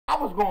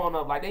was growing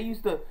up, like they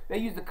used to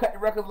cut the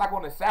records like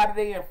on a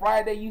Saturday and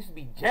Friday. Used to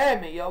be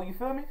jamming, yo. You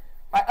feel me?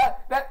 Like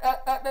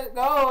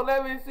oh,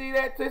 let me see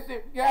that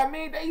tissue. You know what I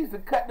mean? They used to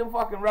cut them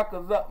fucking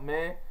records up,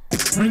 man.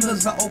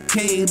 Ringers are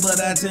okay, but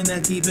I tend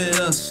to keep it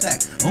a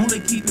stack. Only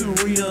keep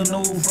it real,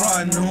 no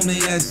fraud, homie,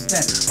 that's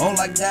that. All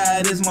I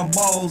got is my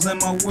balls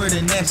and my word,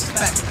 and that's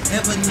fact.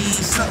 Ever need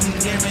something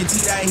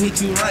guaranteed, I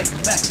hit you right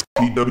back.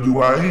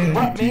 TWIN,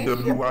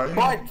 TWIN.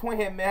 Boy, twin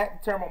head, man. I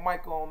had to turn my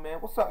mic on, man.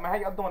 What's up, man? How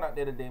y'all doing out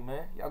there today,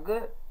 man? Y'all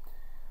good?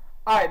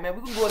 Alright, man,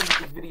 we can go ahead and get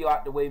this video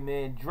out the way,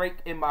 man.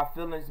 Drake In My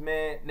Feelings,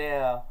 man.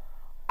 Now,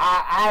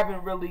 I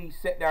haven't really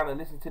sat down and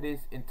listened to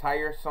this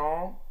entire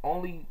song.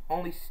 Only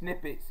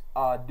snippets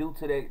due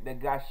to that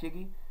guy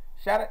Shiggy.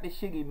 Shout out to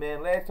Shiggy,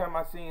 man. Last time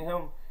I seen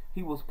him,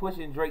 he was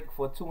pushing Drake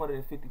for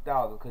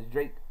 $250,000 because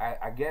Drake,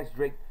 I guess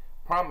Drake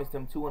promised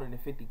him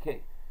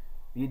 $250K.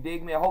 You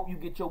dig me? I hope you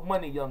get your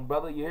money, young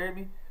brother. You hear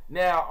me?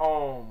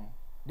 Now,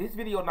 this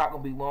video not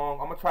gonna be long.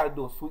 I'm gonna try to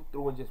do a sweep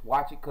through and just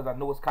watch it because I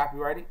know it's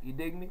copyrighted. You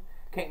dig me?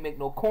 Can't make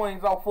no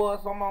coins off for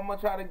us. So I'm gonna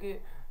try to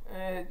get.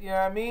 You know what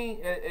I mean?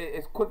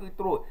 It's quickly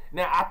through it.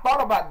 Now, I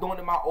thought about doing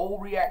it my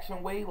old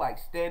reaction way, like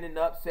standing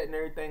up, setting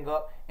everything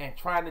up, and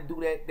trying to do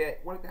that. I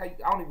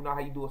don't even know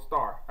how you do a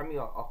star. I mean,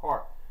 a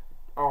heart.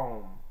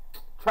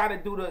 Trying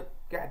to do the.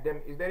 God damn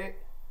it, is that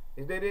it?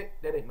 Is that it?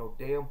 That ain't no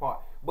damn heart.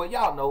 But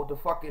y'all know the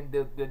fucking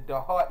the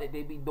heart that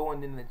they be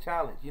doing in the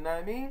challenge. You know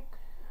what I mean?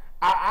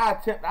 I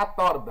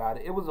thought about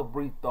it. It was a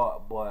brief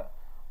thought, but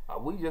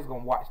we just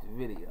gonna watch the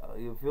video.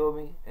 You feel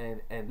me?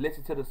 And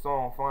listen to the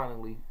song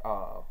finally.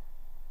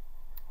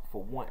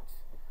 For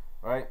once,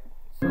 right?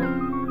 So let's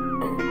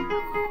get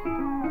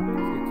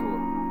to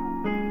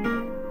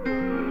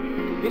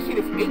it. This shit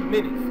is 8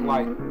 minutes.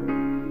 Like,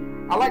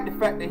 I like the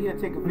fact that he'll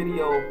take a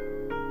video,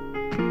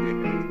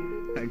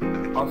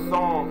 a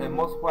song, and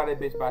multiply that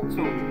bitch by 2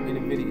 in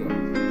the video.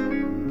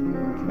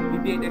 He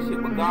did that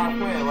shit with God's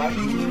plan, right?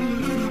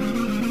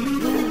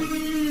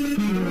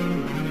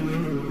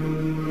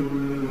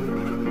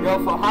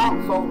 Yo,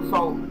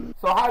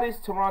 so how this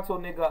Toronto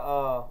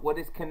nigga,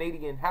 this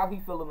Canadian, how he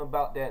feeling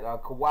about that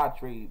Kawhi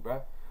trade,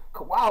 bro?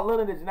 Kawhi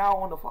Leonard is now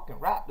on the fucking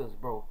Raptors,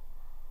 bro.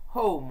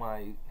 Oh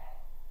my!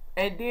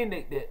 And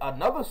then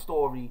another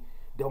story,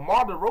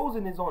 DeMar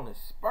DeRozan is on the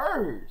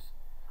Spurs.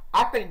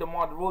 I think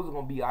DeMar DeRozan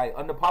gonna be alright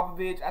under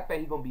Popovich. I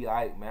think he gonna be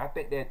alright, man. I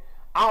think that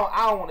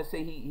I don't want to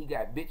say he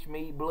got bitch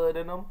made blood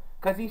in him,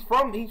 cause he's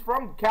from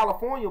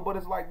California, but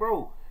it's like,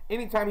 bro,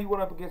 anytime he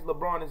went up against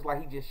LeBron, it's like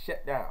he just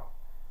shut down.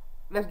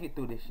 Let's get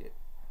through this shit.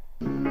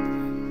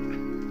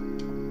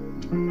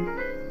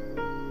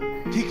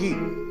 Kiki.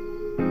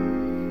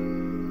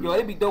 Yo,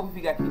 it'd be dope if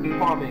he got Kiki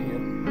Palmer in here.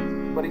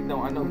 But he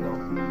don't. I know he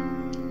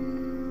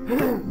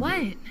don't.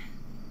 What?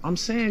 I'm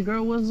saying,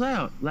 girl, what's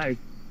up? Like,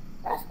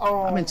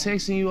 I've been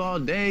texting you all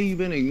day. You've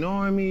been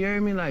ignoring me. You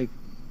hear me? Like,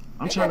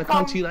 I'm trying to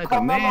come to you like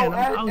a man.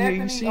 I'm out here.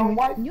 You see me?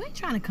 You ain't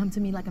trying to come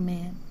to me like a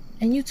man.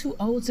 And you too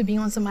old to be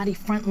on somebody's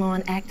front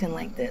lawn acting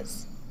like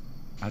this.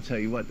 I'll tell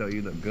you what, though.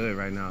 You look good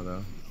right now,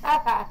 though.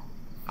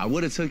 I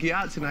would have took you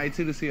out tonight,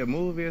 too, to see a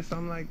movie or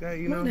something like that,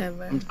 you know?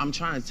 Whatever. I'm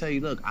trying to tell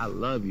you, look, I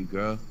love you,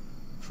 girl.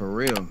 For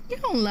real. You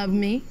don't love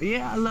me.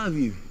 Yeah, I love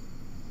you.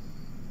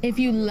 If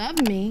you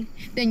love me,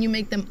 then you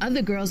make them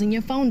other girls in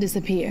your phone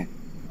disappear.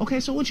 Okay,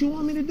 so what you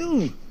want me to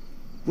do?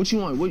 What you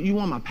want? What you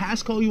want? My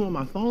passcode? You want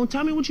my phone?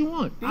 Tell me what you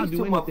want. These I'll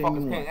do anything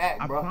you want.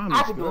 Act, I bro. promise,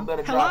 I can do a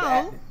better job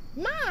at acting.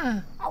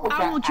 Ma,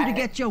 I want you to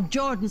get your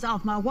Jordans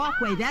off my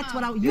walkway. That's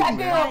what you can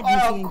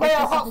and get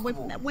yourself away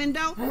from that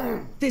window.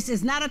 This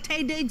is not a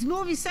Tay Diggs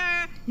movie,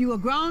 sir. You a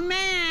grown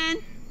man.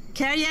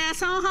 Carry your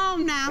ass on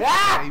home now.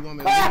 I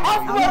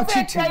want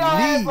you to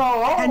leave.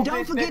 And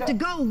don't forget to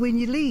go when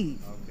you leave.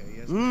 Okay,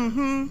 yes,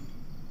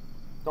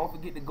 Don't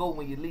forget to go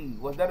when you leave.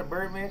 Was that a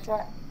Birdman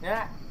shot?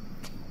 Yeah.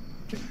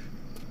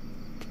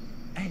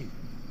 Hey.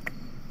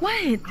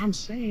 what? I'm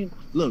saying,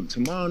 look,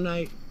 tomorrow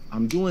night,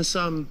 I'm doing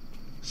something,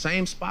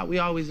 same spot we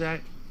always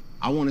at.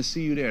 I want to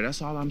see you there. That's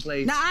all I'm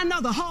saying. Now, I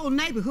know the whole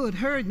neighborhood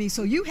heard me,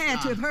 so you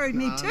had to have heard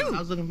me, too. I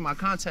was looking for my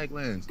contact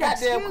lens.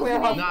 Goddamn clear.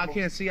 No, I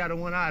can't see out of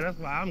one eye. That's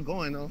why I'm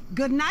going, though.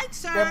 Good night,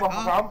 sir.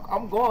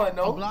 I'm going,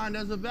 though. I'm blind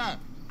as a bat.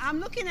 I'm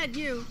looking at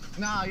you.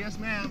 Nah, yes,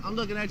 ma'am. I'm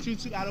looking at you,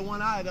 too, out of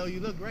one eye, though. You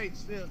look great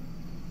still.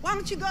 Why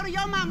don't you go to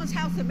your mama's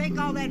house and make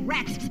all that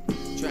racket?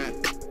 Trap.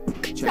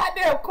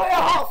 Goddamn Claire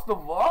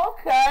Huxtable.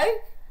 Okay.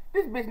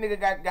 This bitch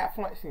nigga got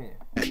flunks in.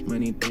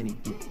 Money penny.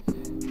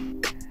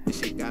 This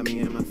shit got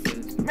me in my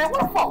feelings. Man,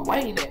 what the fuck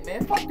Wayne at,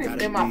 man? Fuck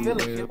this in my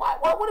feelings shit.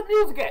 Where the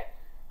music at?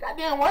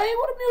 Goddamn Wayne,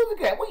 where the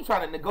music at? What you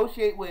trying to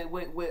negotiate with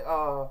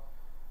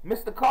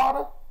Mr.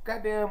 Carter?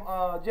 Goddamn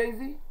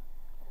Jay-Z?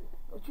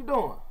 What you doing?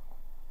 Know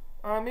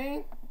what I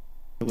mean?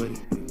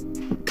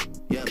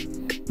 Yeah.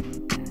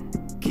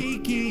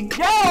 Kiki.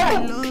 Yo!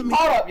 Hold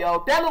up,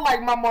 yo. That look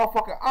like my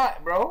motherfucking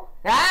aunt, bro.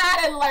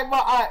 That look like my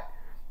aunt.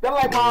 That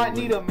look like my Aunt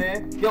Nita,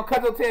 man. Yo, cuz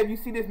I'll tell you, if you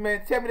see this,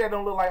 man, tell me that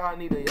don't look like Aunt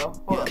Nita, yo.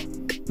 Hold up.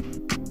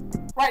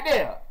 Right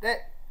there.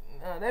 That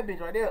bitch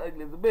right there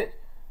ugly as a bitch.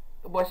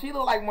 But she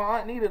look like my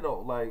Aunt Nita,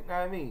 though. Like, know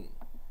what I mean?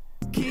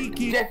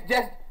 Kiki. Just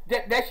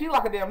that she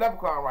like a damn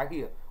leprechaun right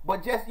here.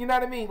 But just, you know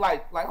what I mean?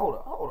 Like hold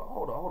up.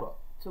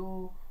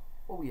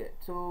 What we at?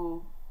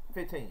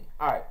 2:15.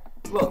 All right,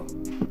 look,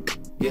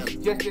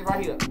 just this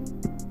right here.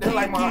 That's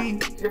like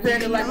mine. You're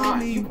saying it's like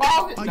mine. You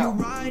pause it? No. Are you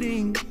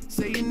riding?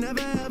 Say you never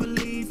ever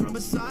leave from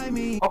beside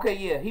me. Okay,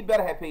 yeah, he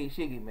better have paid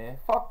Shiggy, man.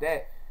 Fuck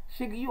that.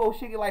 Shiggy, you owe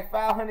Shiggy like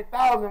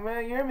 $500,000,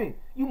 man. You hear me?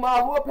 You might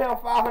as well pay him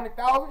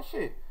 $500,000.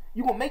 Shit,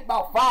 you gonna make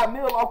about $5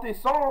 million off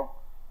this song?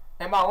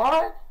 Am I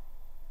lying?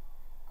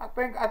 I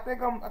think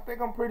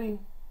I'm pretty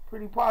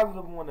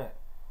positive on that.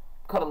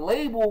 Cause a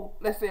label,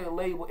 let's say a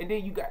label, and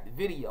then you got the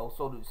video.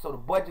 So the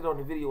budget on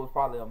the video is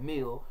probably $1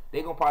 million.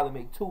 They gonna probably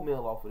make $2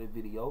 million off of the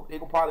video. They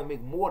gonna probably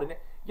make more than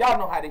that. Y'all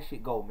know how this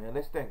shit go, man.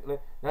 Let's think.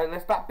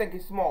 Let's stop thinking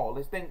small.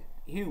 Let's think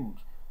huge.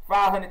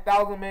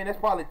 $500,000, man. That's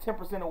probably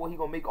 10% of what he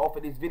gonna make off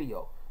of this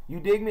video. You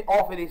dig me?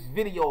 Off of this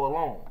video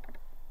alone.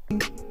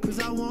 Cause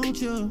I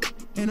want you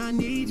and I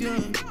need you,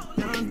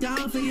 and I'm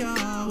down for you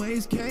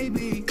always,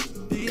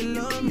 KB. Do you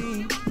love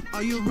me?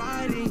 Are you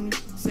riding?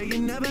 Say you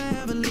never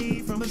ever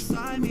leave from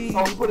beside me.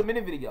 Oh, you put him in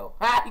the video.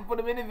 You put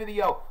him in the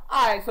video.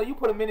 Alright, so you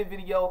put him in the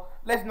video.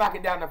 Let's knock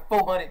it down to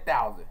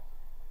 400,000.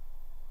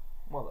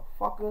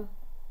 Motherfucker.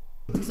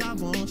 Cause I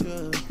want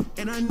you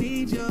and I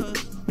need you,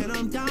 and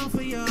I'm down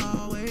for you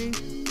always.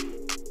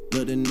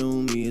 Look, the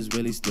new me is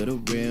really still the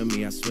real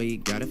me. I swear you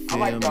gotta feel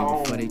me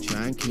before they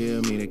try and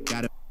kill me. They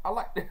gotta. I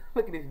like the,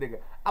 look at this nigga.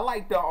 I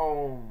like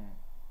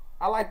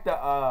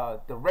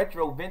the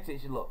retro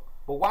vintage look.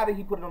 But why did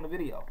he put it on the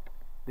video?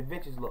 The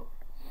vintage look.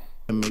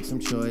 Make some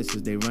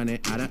choices, they running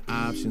out of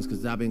options.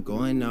 Cause I've been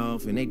going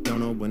off and they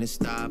don't know when to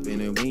stop.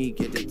 And when you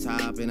get to the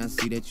top and I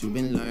see that you've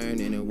been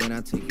learning. And when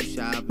I take you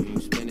shopping, you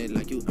spend it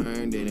like you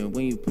earned it. And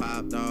when you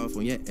popped off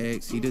on your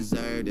ex, he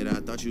deserved it. I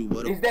thought you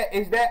would've. Is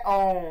that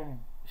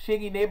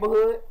Shiggy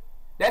neighborhood?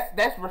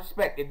 That's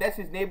respect. If that's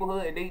his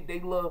neighborhood and they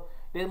love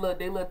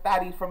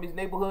thotties from his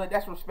neighborhood,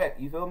 that's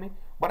respect, you feel me?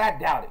 But I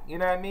doubt it, you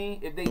know what I mean?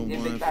 If they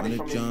thotties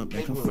from his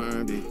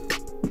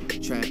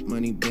neighborhood. Trap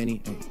money,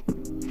 Benny.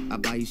 I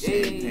buy you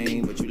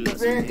champagne, but you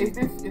listen. Is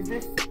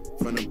this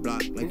from the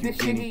block like is this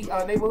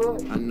Shiggy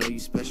neighborhood? I know you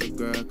special,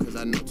 girl, cause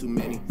I know too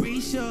many.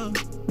 Risha,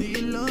 do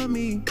you love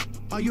me?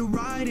 Are you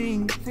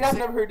riding? See, I've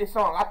never heard this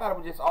song. I thought it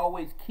was just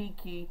always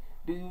Kiki.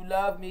 Do you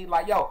love me?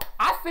 Like, yo,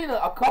 I seen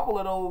a couple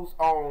of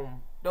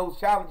those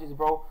challenges,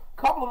 bro.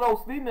 A couple of those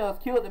females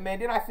killed it, man.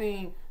 Then I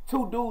seen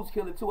 2 dudes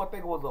kill it too. I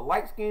think it was a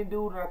light-skinned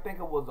dude and I think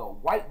it was a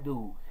white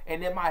dude.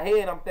 And in my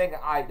head, I'm thinking,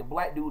 all right, the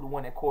black dude, the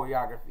one that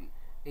choreography.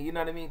 And you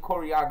know what I mean?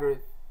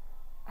 Choreograph.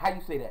 How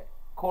you say that?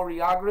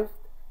 Choreographed?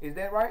 Is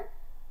that right?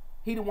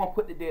 He the one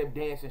put the damn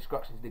dance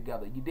instructions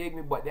together. You dig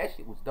me? But that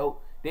shit was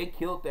dope. They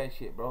killed that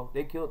shit, bro.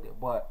 They killed it.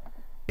 But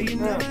this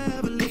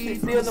shit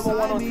still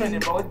 #1 on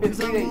trending, bro. It's been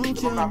 3 days,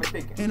 if I'm not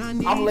mistaken.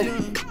 I'm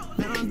late.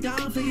 I'm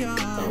down for you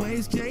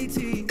always,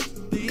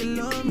 JT. Do you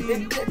love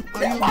me?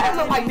 Why does it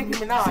look like Nicki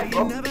Minaj,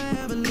 bro? Never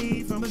ever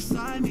leave from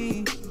beside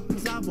me.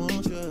 Cause I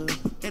want you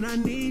and I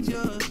need you,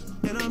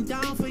 and I'm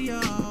down for you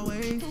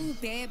always. 2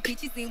 bad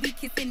bitches and we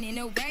kissing in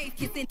a rave,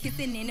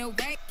 kissing in a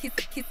rave,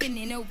 kissing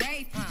in a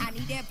rave. I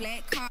need that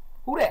black car.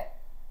 Who that?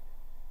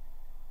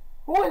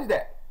 Who is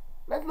that?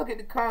 Let's look at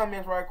the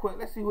comments right quick.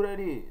 Let's see who that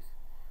is.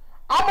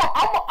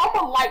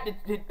 I'm a like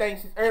the thing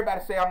since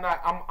everybody say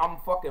I'm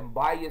fucking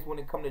biased when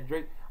it come to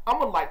Drake. I'm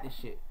gonna like this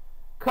shit.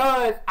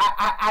 Cause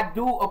I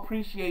do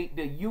appreciate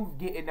the youth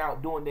getting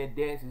out doing their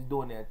dances,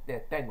 doing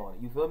that thing on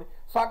it. You feel me?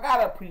 So I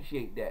gotta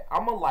appreciate that.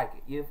 I'm gonna like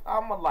it.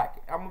 I'm gonna like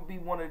it. I'm gonna be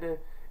one of the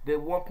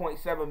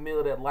 1.7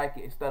 million that like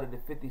it instead of the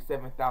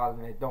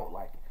 57,000 that don't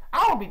like it.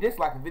 I don't be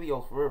disliking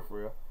videos for real, for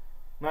real.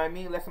 Know what I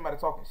mean? Let somebody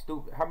talking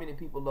stupid. How many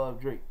people love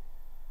Drake?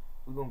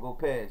 We're gonna go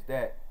past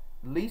that.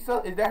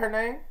 Lisa, is that her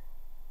name?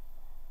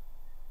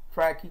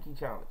 Try Kiki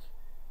challenge.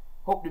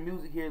 Hope the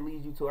music here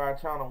leads you to our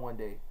channel one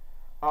day.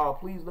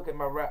 Please look at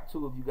my rap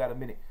too if you got a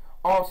minute.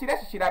 See,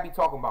 that's the shit I be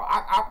talking about.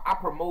 I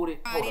promoted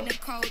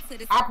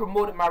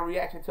my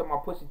reaction to my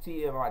Pusha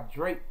T and my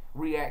Drake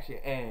reaction,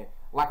 and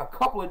like a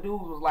couple of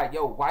dudes was like,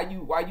 yo, why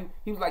you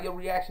he was like, your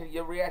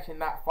reaction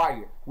not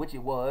fire, which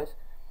it was.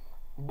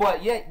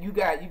 But yet you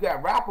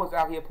got rappers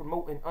out here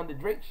promoting under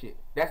Drake shit.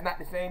 That's not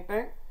the same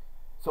thing.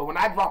 So when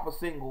I drop a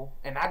single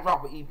and I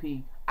drop an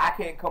EP, I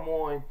can't come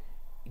on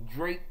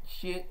Drake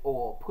shit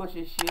or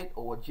Pusha shit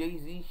or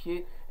Jay-Z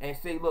shit and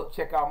say, look,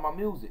 check out my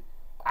music.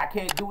 I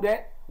can't do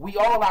that. We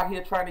all out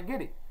here trying to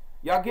get it.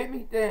 Y'all get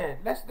me? Then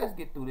let's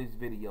get through this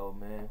video,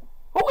 man.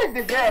 Who is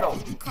this girl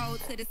though? Code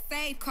to the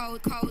safe,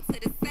 code to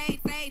the safe.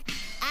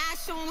 I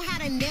show them how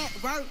to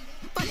network.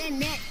 For that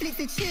Netflix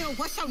and chill,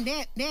 what's your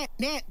net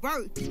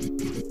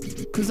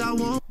worth? Cause I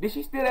want. Did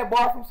she steal that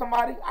bar from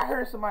somebody? I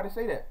heard somebody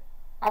say that.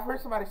 I've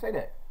heard somebody say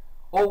that.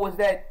 Or was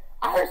that,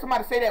 I heard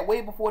somebody say that way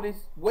before the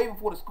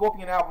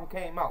Scorpion album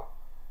came out.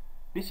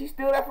 Did she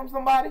steal that from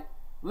somebody?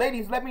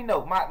 Ladies, let me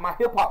know. My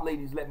hip hop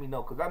ladies, let me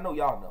know, cause I know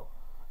y'all know.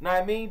 Know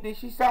what I mean? Did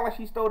she sound like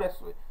she stole that?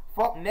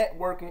 Fuck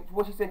networking.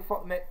 What she say?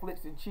 Fuck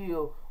Netflix and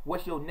chill.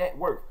 What's your net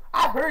worth?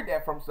 I've heard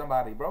that from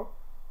somebody, bro.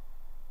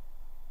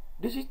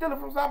 Did she steal it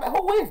from somebody?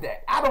 Who is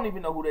that? I don't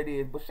even know who that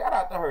is. But shout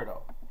out to her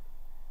though.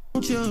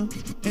 want you,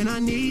 and I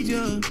need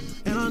you,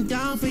 and I'm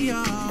down for you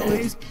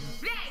always.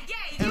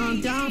 And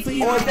I'm down for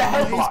you. Or is that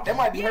her block? That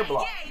might be her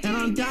block. And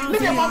I'm down Look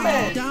for at my you.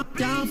 man.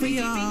 Down for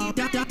you.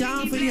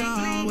 Down for you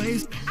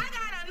always. I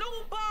got a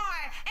new boy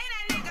and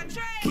a nigga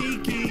Trey.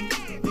 Kiki,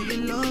 do you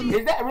love me?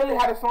 Is that really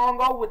how the song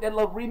go with that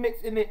little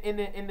remix in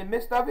the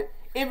midst of it?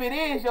 If it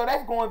is, yo,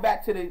 that's going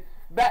back to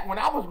back when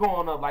I was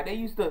growing up. Like they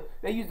used to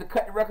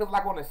cut the records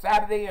like on a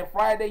Saturday and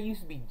Friday. Used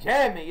to be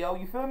jamming, yo.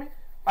 You feel me?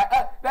 Like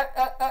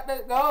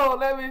oh,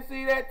 let me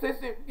see that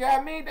twisted. You know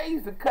what I mean? They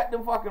used to cut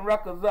them fucking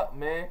records up,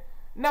 man.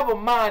 Never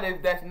mind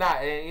if that's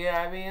not it. You know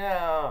what I mean? You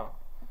know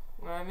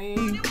what I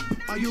mean?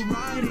 Are you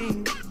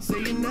riding?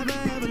 Say you never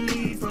ever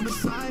leave from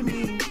beside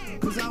me.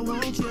 Cause I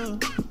want you,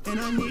 and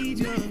I need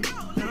you,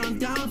 and I'm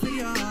down for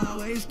you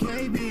always.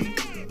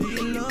 KB, do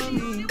you love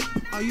me?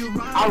 Are you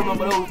riding? I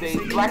remember those days.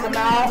 Black and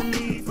Mild.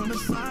 From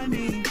beside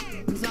me.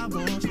 Cause I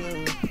want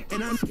you,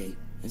 and I'm skate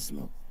and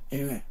smoke.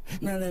 Alright,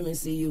 now let me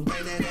see you. Is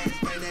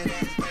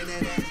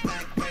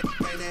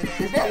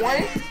that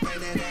Wayne?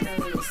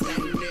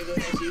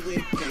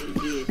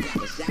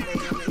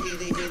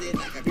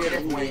 Yeah,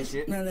 that's Wayne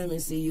shit. Now let me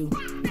see you.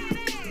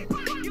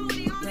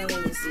 Now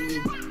let me see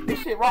you.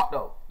 This shit rock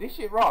though. This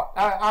shit rock.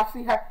 I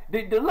see how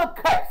the little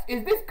cuts.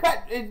 Is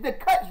the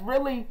cuts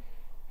really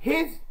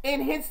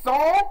in his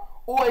song,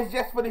 or is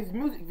just for this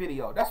music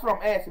video? That's what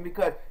I'm asking,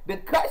 because the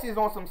cuts is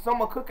on some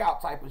summer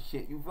cookout type of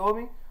shit. You feel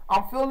me?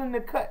 I'm feeling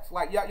the cuts.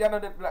 Like y'all know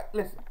that. Like,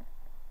 listen.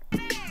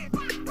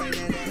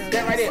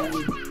 That right there.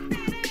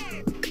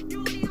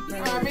 You know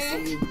what I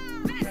mean?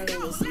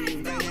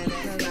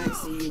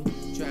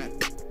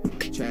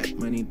 Trap,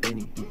 money,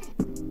 penny.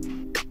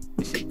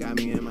 This shit got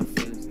me in my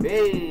feelings.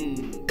 Hey.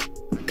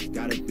 I just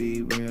gotta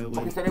be real with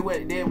Okay, so they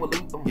went there with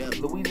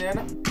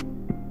Louisiana.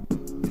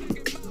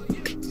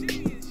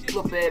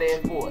 Little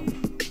badass boy.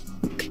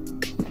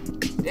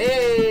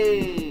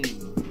 Hey.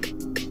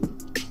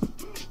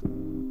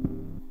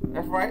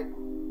 That's right.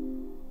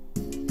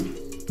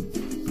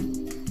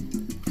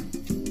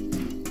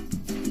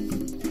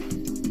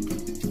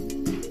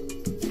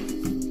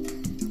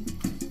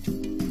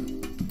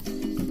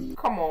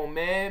 Come on,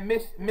 man.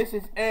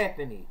 Mrs.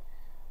 Anthony.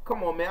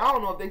 Come on, man. I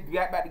don't know if they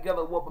got back together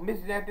or what, but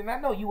Mrs. Anthony, I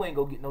know you ain't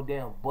gonna get no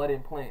damn butt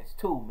implants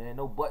too, man.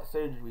 No butt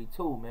surgery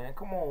too, man.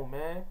 Come on,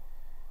 man.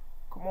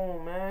 Come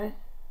on, man.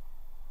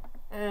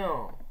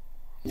 Damn.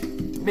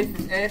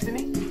 Mrs.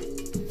 Anthony.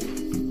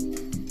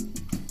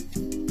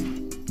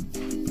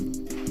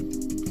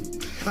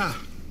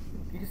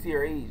 You can see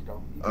her age,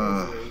 though.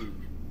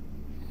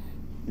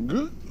 You can see her age.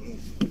 Good?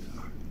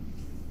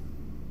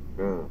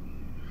 Yeah.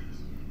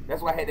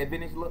 That's why I had that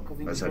vintage look, because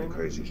he was That's had the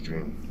craziest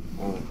dream.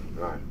 Oh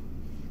my God.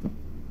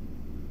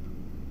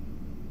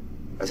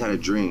 I just had a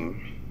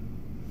dream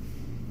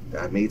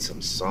that I made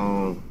some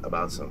song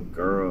about some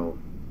girl.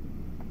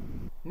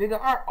 Nigga,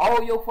 aren't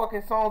all your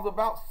fucking songs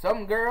about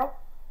some girl?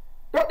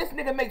 Don't this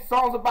nigga make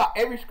songs about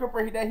every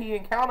scripper that he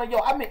encounter? Yo,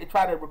 I meant to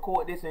try to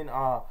record this in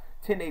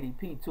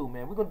 1080p too,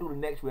 man. We're gonna do the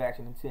next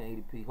reaction in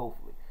 1080p,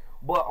 hopefully.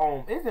 But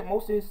isn't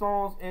most of his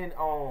songs in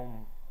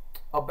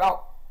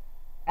about,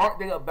 aren't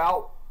they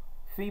about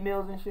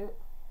females and shit?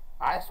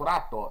 That's what I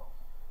thought.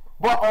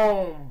 But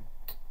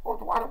what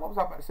was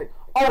I about to say?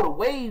 Oh, the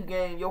Wave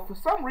Gang, yo. For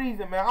some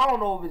reason, man, I don't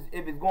know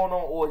if it's going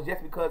on or it's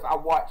just because I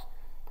watched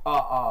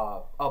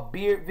a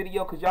beard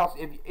video. Cause y'all,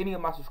 if any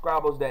of my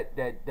subscribers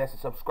that's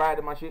subscribed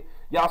to my shit,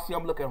 y'all see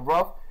I'm looking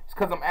rough. It's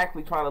cause I'm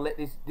actually trying to let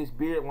this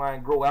beard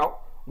line grow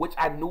out, which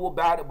I knew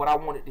about it, but I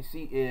wanted to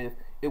see if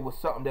it was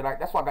something that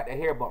that's why I got the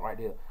hair bump right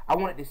there. I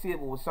wanted to see if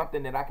it was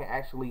something that I can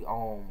actually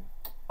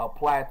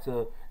apply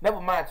to.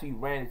 Never mind to you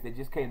randoms that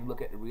just came to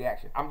look at the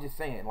reaction. I'm just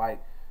saying,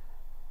 like.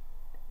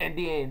 And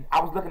then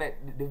I was looking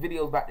at the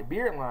videos about the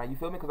beard line, you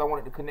feel me? Because I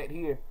wanted to connect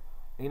here.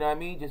 You know what I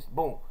mean? Just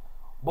boom.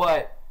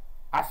 But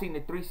I seen the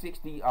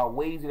 360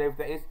 waves and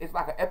everything. It's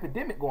like an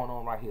epidemic going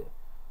on right here.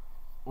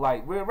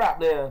 Like, real rap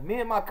there.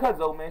 Me and my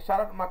cousin, man. Shout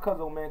out to my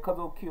cousin, man.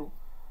 Cousin Q.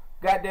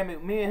 God damn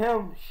it. Me and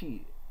him,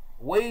 shit.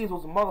 Waves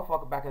was a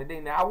motherfucker back in the day.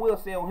 Now, I will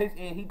say on his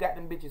end, he got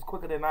them bitches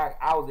quicker than I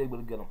was able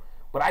to get them.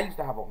 But I used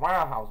to have a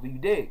roundhouse. Do you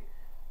dig?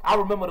 I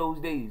remember those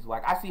days.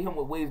 Like, I see him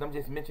with waves. I'm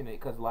just mentioning it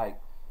because, like,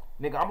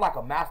 nigga, I'm like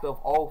a master of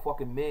all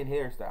fucking men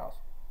hairstyles.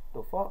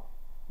 The fuck?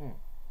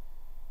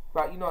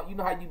 But you know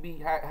how you be,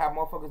 how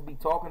motherfuckers be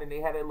talking and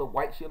they had that little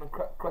white shit on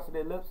the crust of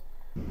their lips?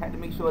 Had to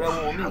make sure that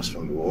wasn't me. I was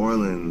from New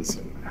Orleans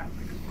and I had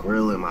like a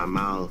grill in my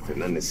mouth,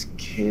 and then this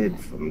kid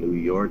from New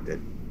York that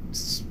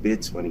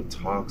spits when he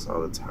talks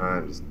all the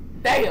time. Just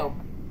damn!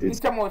 You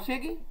talking about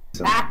Shiggy?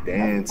 Some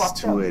dance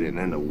to it, and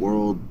then the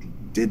world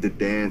did the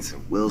dance,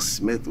 and Will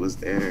Smith was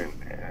there,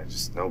 and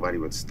just nobody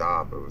would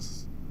stop. It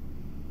was.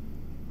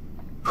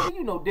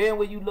 You know damn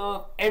well you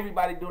love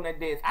everybody doing that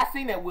dance. I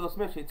seen that Will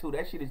Smith shit too.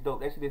 That shit is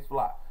dope. That shit is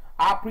fly.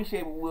 I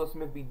appreciate what Will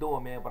Smith be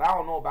doing, man, but I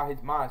don't know about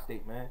his mind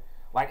state, man.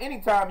 Like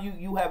anytime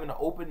you having an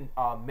open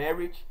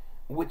marriage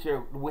with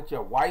your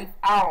wife,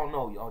 I don't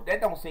know, yo.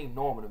 That don't seem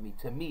normal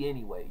to me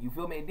anyway. You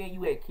feel me? And then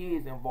you had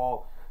kids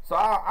involved. So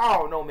I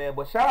don't know, man.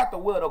 But shout out to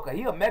Will though, cause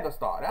he a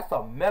megastar. That's a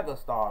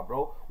megastar,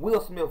 bro.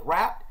 Will Smith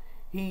rapped.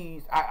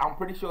 I'm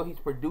pretty sure he's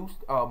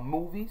produced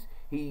movies.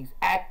 He's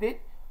acted.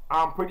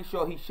 I'm pretty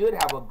sure he should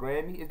have a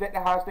Grammy. Is that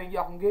the highest thing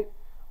y'all can get?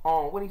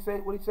 What he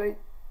say?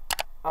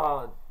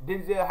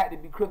 Denzel had to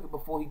be crooked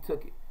before he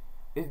took it.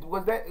 Is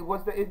that a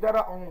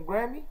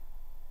Grammy?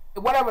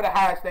 Whatever the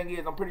highest thing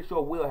is, I'm pretty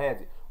sure Will has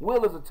it.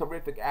 Will is a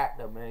terrific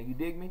actor, man. You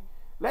dig me?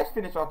 Let's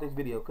finish off this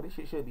video, because this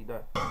shit should be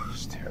done. Oh,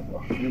 it's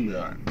terrible. You'll be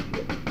alright.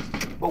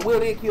 But Will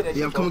did kill that shit.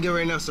 Yeah, I'm coming to get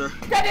right now, sir.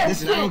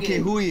 Listen, I don't care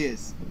who he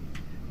is.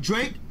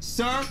 Drake,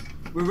 sir,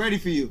 we're ready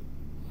for you.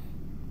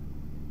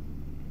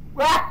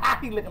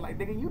 He looking like,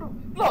 nigga, you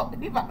don't... Look,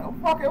 he about to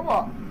fuck him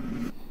up.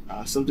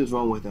 Something's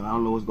wrong with him. I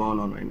don't know what's going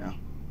on right now.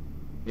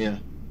 Yeah.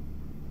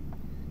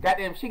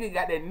 Goddamn, she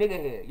got that nigga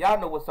hair. Y'all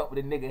know what's up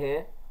with the nigga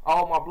hair.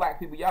 All my black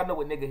people, y'all know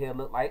what nigga hair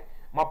look like.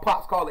 My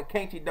pops call it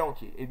can't you,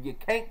 don't you? If you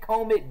can't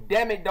comb it,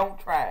 damn it, don't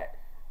try it.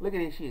 Look at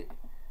this shit.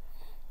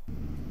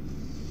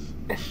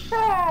 Look at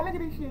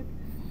this shit.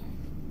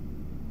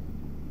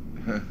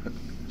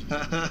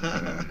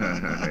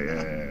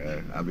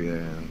 Yeah, I'll be there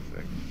in a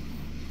second.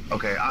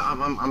 Okay,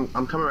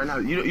 I'm coming right now.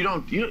 Do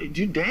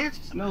you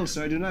dance? No,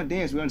 sir, I do not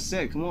dance. We're on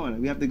set. Come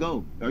on, we have to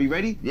go. Are you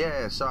ready?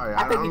 Yeah, sorry.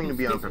 I don't mean to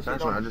be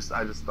unprofessional. I just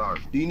thought.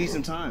 Do you need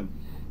some time?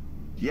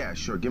 Yeah,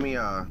 sure. Give me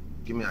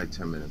like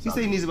 10 minutes. He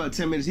said he needs about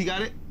 10 minutes. He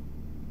got it?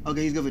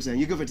 Okay, he's good for 10.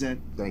 You're good for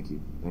 10. Thank you.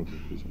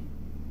 Appreciate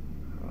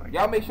it.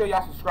 Y'all make sure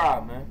y'all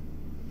subscribe, man.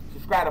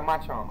 Subscribe to my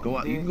channel. Go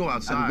out. You can go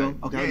outside.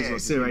 Okay, I'm just gonna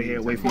sit right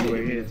here, wait for you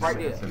right here. Right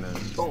there.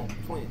 Boom,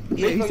 twin.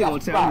 Yeah, he's still gonna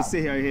tell. I'm gonna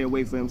sit here and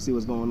wait for him to see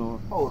what's going on.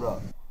 Hold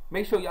up.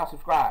 Make sure y'all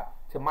subscribe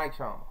to my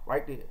channel.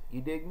 Right there.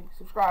 You dig me?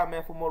 Subscribe,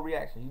 man, for more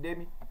reactions. You dig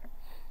me?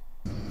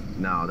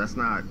 No, that's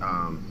not,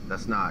 nah,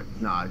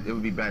 it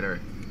would be better.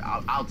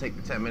 I'll take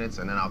the 10 minutes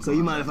and then I'll come. So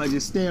you mind if I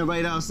just stand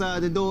right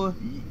outside the door?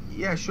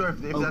 Yeah, sure, if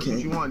that's what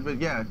you want,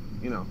 but yeah,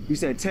 you know. You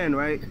said 10,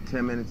 right?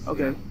 10 minutes.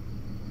 Okay. Yeah.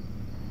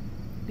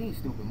 These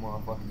stupid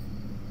motherfuckers.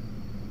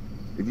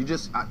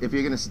 If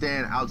you're gonna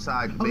stand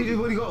outside, okay,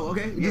 just go,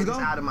 okay? Just go?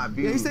 out of my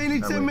view. Yeah, he said he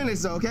needs 10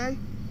 minutes, okay?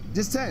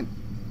 Just 10.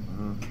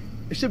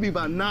 It should be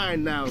about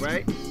 9 now,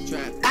 right? My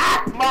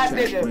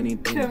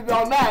nigga. Should be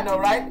on 9 though,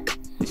 right?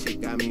 This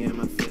shit got me in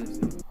my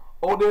feelings.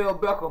 Odell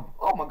Beckham.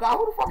 Oh my God,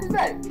 who the fuck is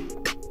that?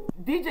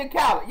 DJ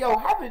Khaled. Yo,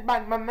 haven't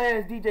my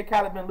man's DJ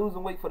Khaled been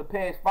losing weight for the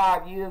past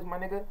 5 years, my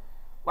nigga?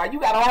 Like,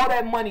 you got all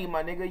that money,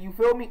 my nigga, you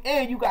feel me?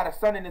 And you got a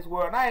son in this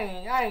world. I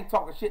ain't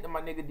talking shit to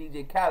my nigga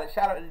DJ Khaled.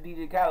 Shout out to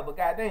DJ Khaled, but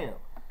goddamn.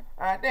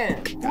 Alright,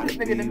 damn. Who this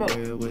nigga in the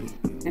middle?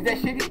 Is that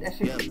Shiggy? That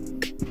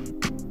Shiggy.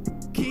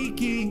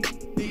 Kiki,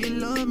 do you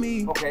love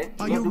me? Okay.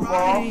 Are you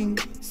riding?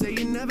 Say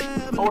you never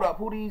ever. Hold up,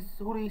 who these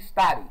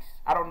studies?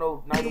 I don't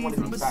know neither one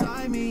of these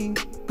studies.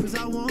 Cause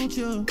I want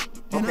you,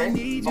 and I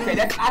need you. Okay,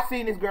 I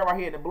seen this girl right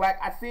here in the black.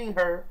 I seen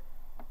her.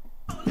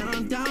 And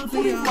I'm down for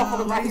who these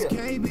motherfuckers right here?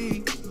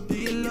 KB, do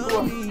you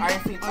love me? I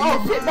ain't seen.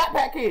 Oh shit,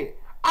 Backpack Kid.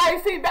 I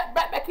ain't seen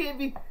Backpack Kid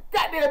be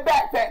goddamn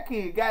Backpack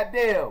Kid.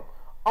 Goddamn.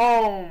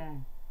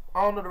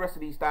 I don't know the rest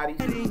of these studies.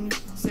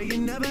 Say you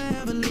never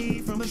ever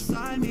leave from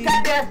beside me.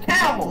 Goddamn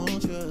Camel.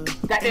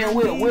 Goddamn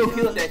Will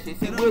killed that shit.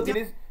 See, Will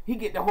he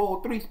get the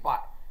whole 3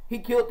 spot. He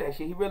killed that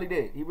shit. He really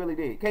did. He really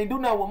did. Can't do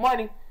nothing with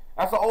money.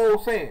 That's an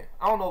old saying.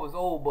 I don't know if it's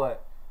old,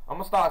 but I'm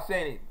gonna start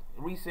saying it,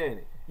 re-saying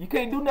it. You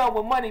can't do nothing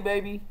with money,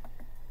 baby.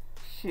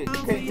 Shit, you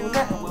can't do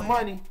nothing with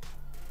money.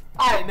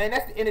 Alright, man,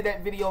 that's the end of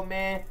that video,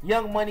 man.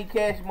 Young Money,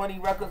 Cash Money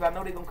Records. I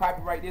know they gonna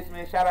copyright this,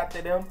 man. Shout out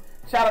to them.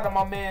 Shout out to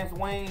my man's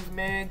Wayne's,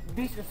 man.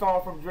 Decent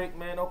song from Drake,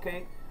 man.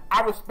 Okay.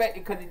 I respect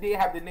it because it did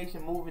have the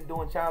nation moving,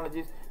 doing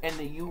challenges, and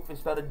the youth,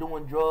 instead of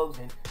doing drugs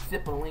and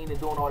sipping lean and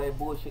doing all that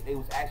bullshit, they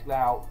was actually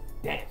out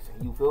dancing.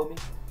 You feel me?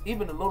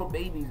 Even the little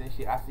babies and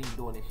shit, I seen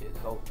doing this shit.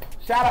 So,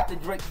 shout out to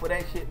Drake for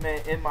that shit,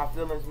 man. In my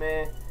feelings,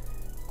 man.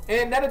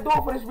 And that'll do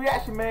it for this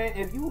reaction, man.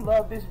 If you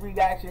love this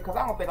reaction, because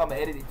I don't think I'm going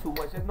to edit it too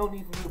much. There's no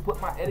need for me to put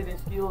my editing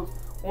skills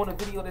on a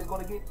video that's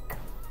going to get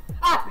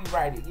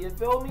copyrighted. You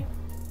feel me? Know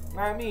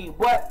what I mean?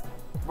 But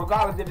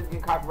regardless if it's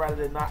getting copyrighted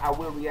or not, I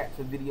will react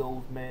to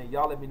videos, man.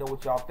 Y'all let me know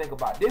what y'all think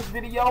about this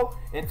video.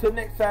 Until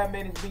next time,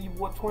 man, it's been your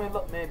boy Twin.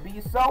 Look, man, be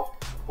yourself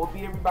or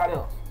be everybody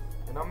else.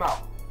 And I'm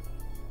out.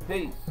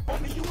 Peace.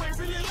 Homie, you ain't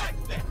really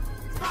like that.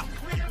 Stop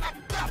playing like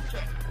you got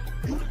that.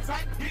 You the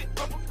type hit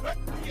uppercut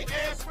to your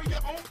ass for your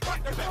own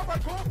fight. That's all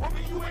right,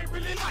 homie, you ain't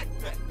really like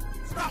that.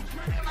 Stop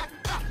playing like you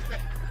got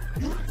that.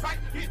 You the type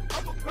hit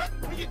uppercut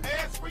to your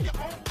ass for your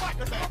own fight.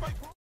 That's all right.